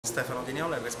Stefano di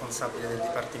Niola, responsabile del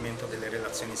Dipartimento delle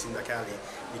Relazioni Sindacali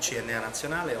di CNA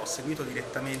Nazionale. Ho seguito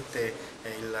direttamente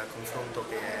il confronto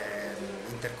che è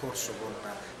intercorso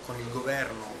con il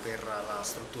governo per la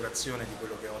strutturazione di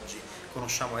quello che oggi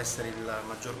conosciamo essere il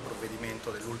maggior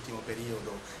provvedimento dell'ultimo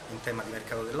periodo in tema di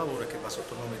mercato del lavoro e che va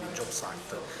sotto il nome di Jobs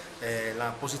Act.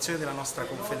 La posizione della nostra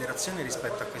Confederazione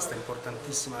rispetto a questa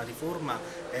importantissima riforma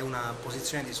è una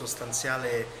posizione di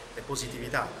sostanziale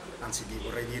positività, anzi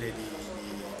vorrei dire di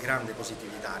grande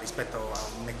positività rispetto a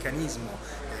un meccanismo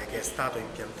che è stato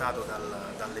impiantato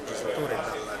dal legislatore e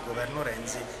dal governo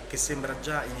Renzi, che sembra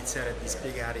già iniziare a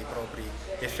dispiegare i propri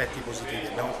effetti positivi.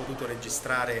 Abbiamo potuto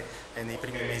registrare nei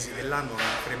primi mesi dell'anno un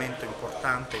incremento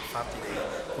importante infatti dei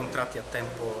contratti a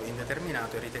tempo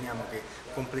indeterminato e riteniamo che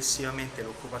complessivamente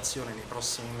l'occupazione nei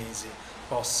prossimi mesi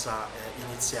possa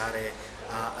iniziare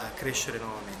a crescere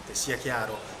nuovamente. Sia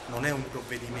chiaro, non è un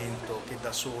provvedimento che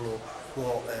da solo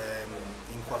può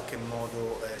in qualche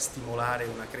modo stimolare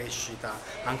una crescita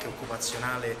anche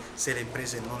occupazionale se le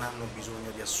imprese non hanno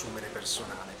bisogno di assumere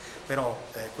personale, però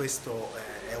questo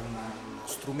è uno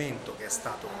strumento che è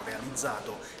stato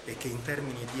realizzato e che in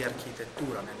termini di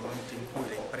architettura, nel momento in cui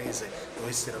le imprese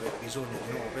dovessero aver bisogno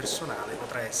di nuovo personale,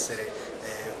 potrà essere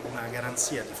una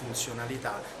garanzia di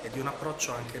funzionalità e di un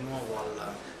approccio anche nuovo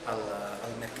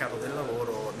al mercato del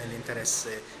lavoro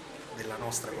nell'interesse della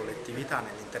nostra collettività,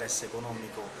 nell'interesse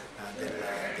economico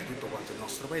di tutto quanto il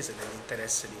nostro Paese,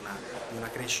 nell'interesse di una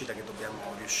crescita che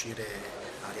dobbiamo riuscire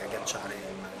a riagganciare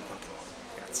in quanto